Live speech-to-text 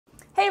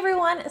Hey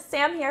everyone,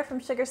 Sam here from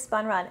Sugar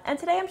Spun Run, and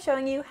today I'm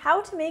showing you how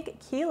to make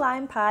key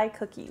lime pie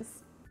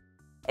cookies.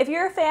 If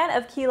you're a fan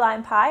of key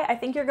lime pie, I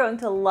think you're going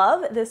to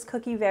love this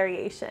cookie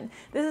variation.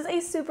 This is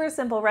a super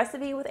simple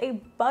recipe with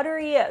a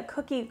buttery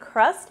cookie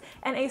crust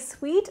and a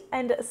sweet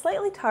and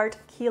slightly tart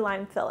key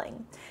lime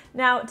filling.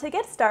 Now, to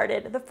get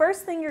started, the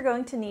first thing you're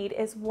going to need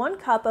is 1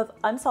 cup of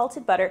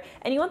unsalted butter,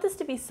 and you want this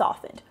to be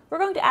softened. We're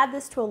going to add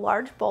this to a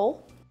large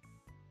bowl.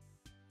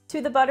 To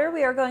the butter,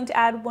 we are going to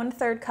add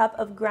 1/3 cup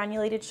of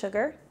granulated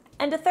sugar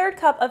and 1/3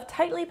 cup of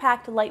tightly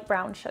packed light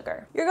brown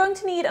sugar. You're going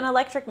to need an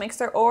electric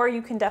mixer, or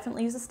you can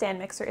definitely use a stand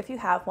mixer if you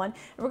have one.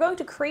 And we're going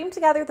to cream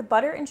together the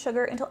butter and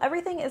sugar until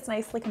everything is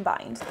nicely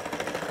combined.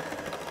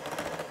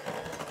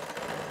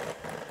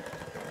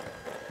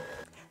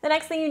 The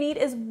next thing you need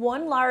is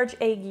 1 large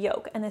egg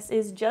yolk, and this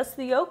is just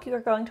the yolk. You are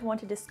going to want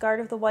to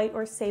discard of the white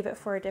or save it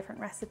for a different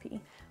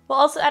recipe. We'll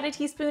also add a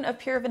teaspoon of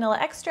pure vanilla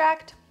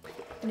extract.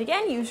 And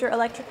again, use your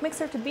electric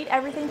mixer to beat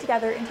everything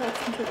together until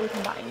it's completely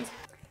combined.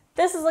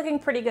 This is looking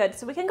pretty good,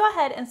 so we can go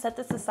ahead and set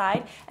this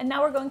aside, and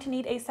now we're going to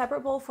need a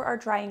separate bowl for our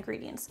dry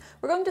ingredients.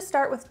 We're going to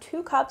start with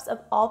 2 cups of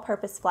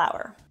all-purpose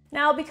flour.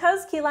 Now,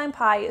 because key lime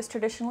pie is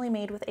traditionally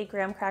made with a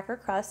graham cracker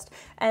crust,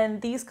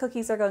 and these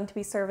cookies are going to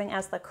be serving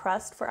as the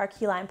crust for our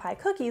key lime pie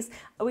cookies,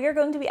 we are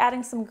going to be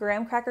adding some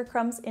graham cracker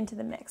crumbs into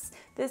the mix.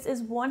 This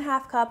is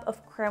 1/2 cup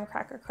of graham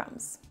cracker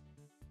crumbs.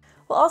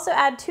 We'll also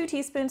add 2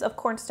 teaspoons of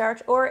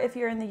cornstarch, or if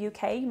you're in the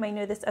UK, you might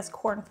know this as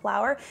corn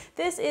flour.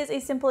 This is a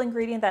simple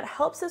ingredient that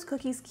helps those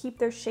cookies keep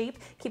their shape,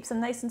 keeps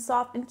them nice and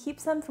soft, and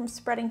keeps them from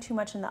spreading too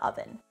much in the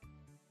oven.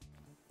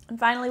 And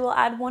finally, we'll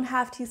add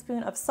 1/2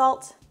 teaspoon of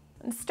salt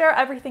and stir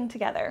everything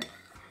together.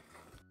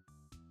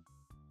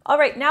 All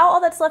right, now all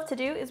that's left to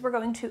do is we're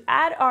going to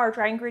add our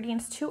dry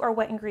ingredients to our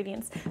wet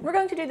ingredients. We're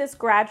going to do this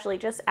gradually,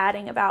 just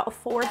adding about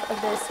 1/4 of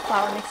this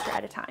flour mixture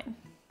at a time.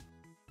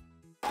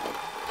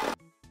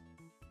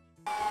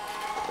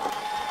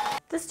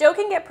 This dough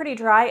can get pretty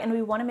dry, and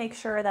we want to make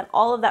sure that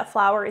all of that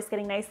flour is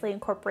getting nicely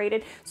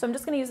incorporated. So I'm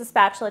just going to use a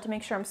spatula to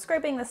make sure I'm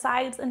scraping the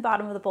sides and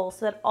bottom of the bowl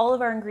so that all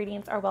of our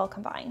ingredients are well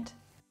combined.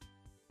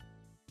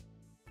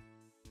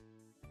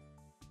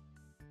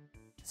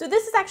 So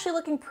this is actually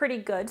looking pretty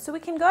good, so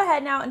we can go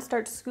ahead now and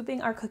start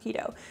scooping our cookie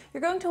dough.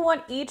 You're going to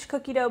want each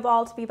cookie dough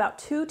ball to be about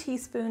 2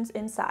 teaspoons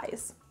in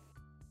size.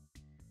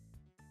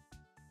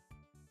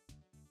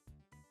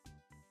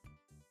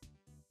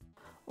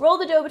 Roll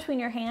the dough between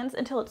your hands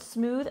until it's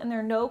smooth and there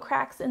are no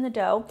cracks in the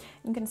dough.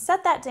 You can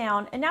set that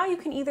down, and now you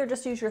can either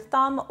just use your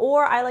thumb,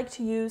 or I like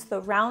to use the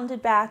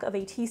rounded back of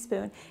a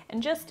teaspoon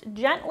and just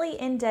gently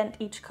indent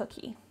each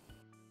cookie.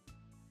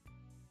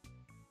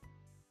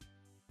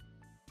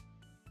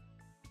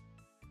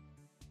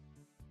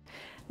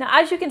 Now,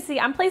 as you can see,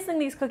 I'm placing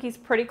these cookies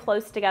pretty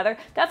close together.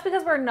 That's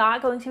because we're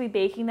not going to be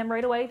baking them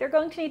right away. They're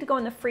going to need to go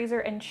in the freezer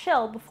and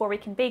chill before we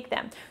can bake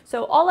them.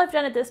 So all I've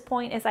done at this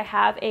point is I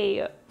have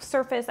a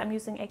surface. I'm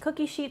using a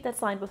cookie sheet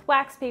that's lined with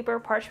wax paper.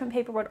 Parchment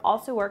paper would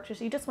also work,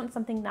 you just want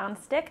something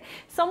non-stick,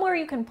 somewhere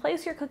you can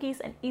place your cookies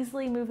and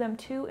easily move them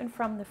to and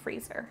from the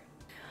freezer.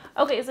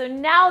 Okay, so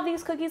now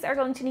these cookies are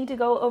going to need to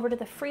go over to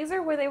the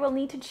freezer, where they will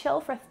need to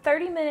chill for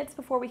 30 minutes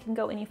before we can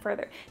go any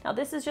further. Now,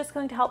 this is just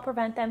going to help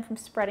prevent them from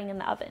spreading in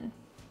the oven.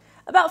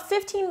 About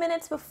 15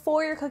 minutes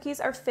before your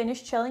cookies are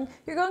finished chilling,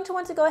 you're going to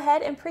want to go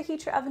ahead and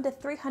preheat your oven to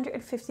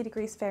 350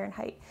 degrees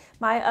Fahrenheit.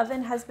 My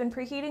oven has been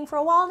preheating for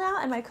a while now,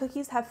 and my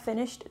cookies have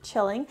finished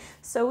chilling,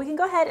 so we can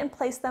go ahead and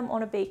place them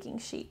on a baking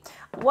sheet.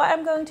 What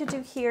I'm going to do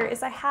here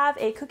is I have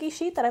a cookie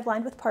sheet that I've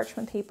lined with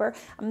parchment paper.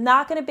 I'm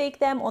not going to bake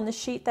them on the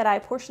sheet that I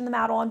portioned them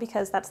out on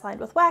because that's lined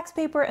with wax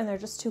paper and they're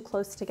just too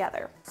close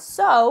together.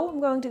 So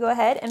I'm going to go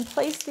ahead and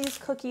place these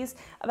cookies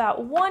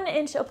about 1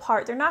 inch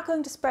apart. They're not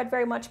going to spread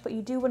very much, but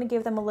you do want to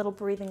give them a little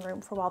breathing room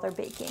for while they're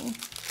baking.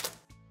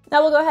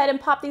 Now we'll go ahead and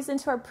pop these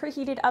into our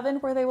preheated oven,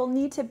 where they will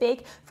need to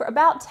bake for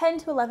about 10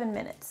 to 11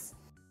 minutes.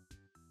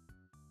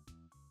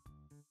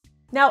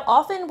 Now,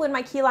 often when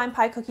my key lime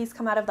pie cookies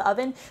come out of the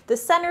oven, the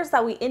centers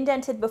that we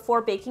indented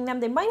before baking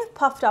them, they might have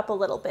puffed up a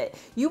little bit.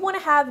 You want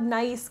to have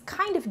nice,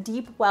 kind of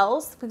deep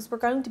wells, because we're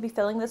going to be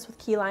filling this with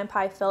key lime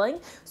pie filling.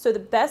 So the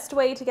best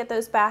way to get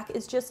those back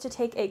is just to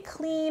take a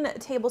clean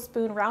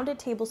tablespoon, rounded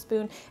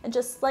tablespoon, and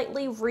just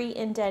slightly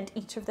re-indent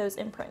each of those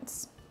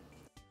imprints.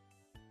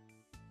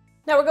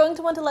 Now we're going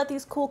to want to let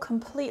these cool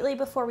completely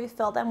before we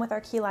fill them with our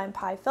key lime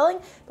pie filling,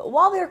 but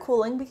while they're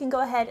cooling, we can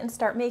go ahead and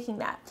start making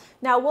that.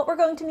 Now what we're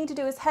going to need to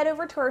do is head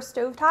over to our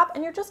stovetop,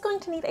 and you're just going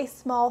to need a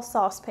small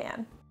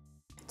saucepan.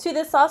 To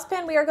this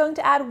saucepan, we are going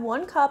to add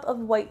 1 cup of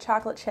white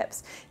chocolate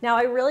chips. Now,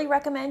 I really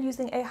recommend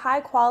using a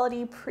high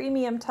quality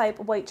premium type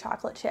white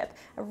chocolate chip.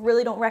 I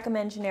really don't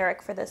recommend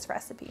generic for this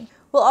recipe.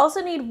 We'll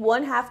also need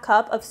 1/2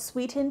 cup of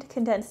sweetened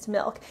condensed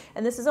milk,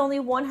 and this is only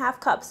 1/2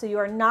 cup, so you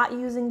are not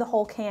using the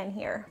whole can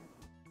here.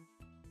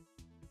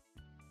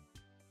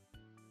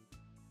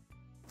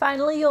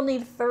 Finally, you'll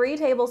need 3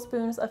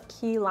 tablespoons of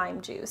key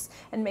lime juice,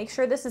 and make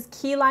sure this is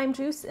key lime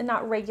juice and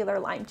not regular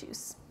lime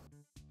juice.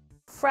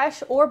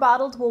 fresh or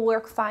bottled will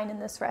work fine in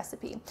this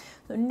recipe.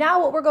 So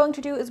now what we're going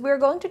to do is we're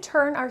going to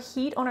turn our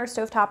heat on our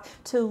stovetop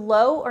to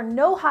low or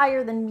no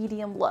higher than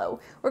medium low.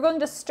 We're going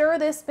to stir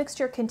this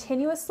mixture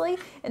continuously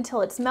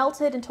until it's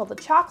melted, until the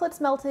chocolate's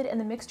melted and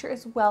the mixture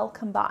is well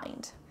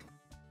combined.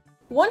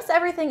 Once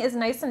everything is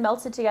nice and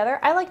melted together,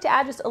 I like to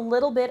add just a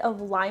little bit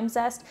of lime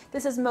zest.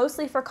 This is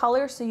mostly for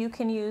color, so you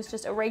can use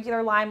just a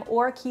regular lime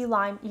or a key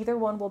lime. Either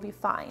one will be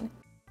fine.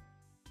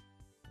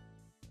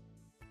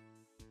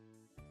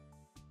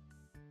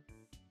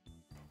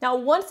 Now,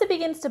 once it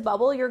begins to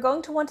bubble, you're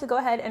going to want to go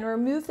ahead and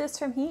remove this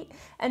from heat.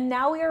 And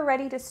now we are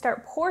ready to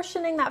start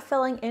portioning that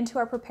filling into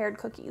our prepared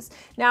cookies.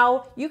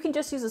 Now, you can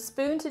just use a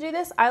spoon to do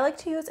this. I like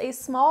to use a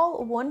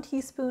small 1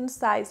 teaspoon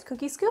sized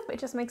cookie scoop. It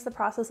just makes the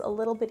process a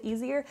little bit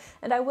easier.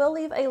 And I will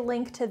leave a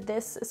link to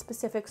this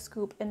specific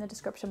scoop in the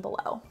description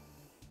below.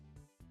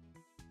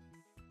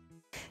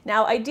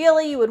 Now,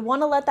 ideally, you would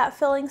want to let that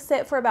filling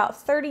sit for about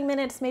 30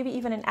 minutes, maybe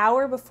even an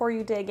hour before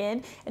you dig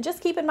in. And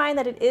just keep in mind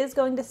that it is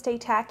going to stay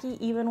tacky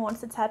even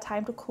once it's had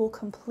time to cool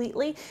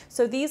completely.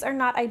 So these are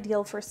not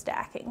ideal for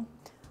stacking.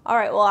 All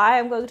right, well, I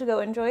am going to go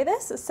enjoy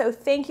this. So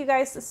thank you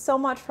guys so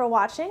much for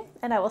watching,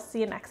 and I will see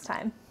you next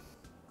time.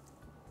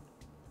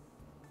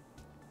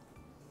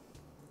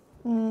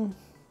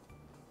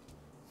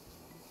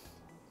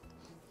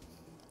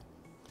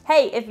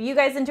 Hey, if you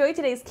guys enjoyed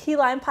today's key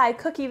lime pie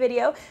cookie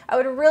video, I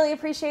would really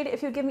appreciate it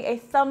if you would give me a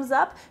thumbs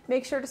up.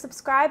 Make sure to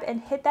subscribe and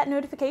hit that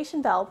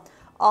notification bell.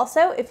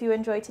 Also, if you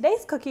enjoyed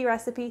today's cookie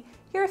recipe,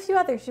 here are a few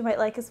others you might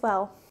like as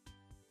well.